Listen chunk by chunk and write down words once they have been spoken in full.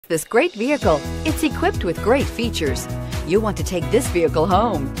this great vehicle. It's equipped with great features. You'll want to take this vehicle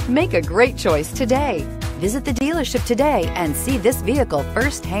home. Make a great choice today. Visit the dealership today and see this vehicle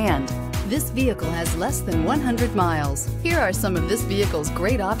firsthand. This vehicle has less than 100 miles. Here are some of this vehicle's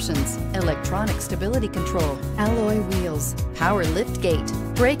great options: electronic stability control, alloy wheels, power lift gate,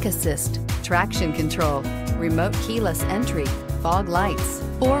 brake assist, traction control, remote keyless entry, fog lights,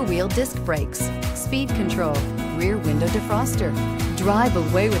 four-wheel disc brakes, speed control, rear window defroster. Drive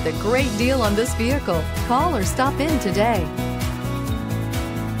away with a great deal on this vehicle. Call or stop in today.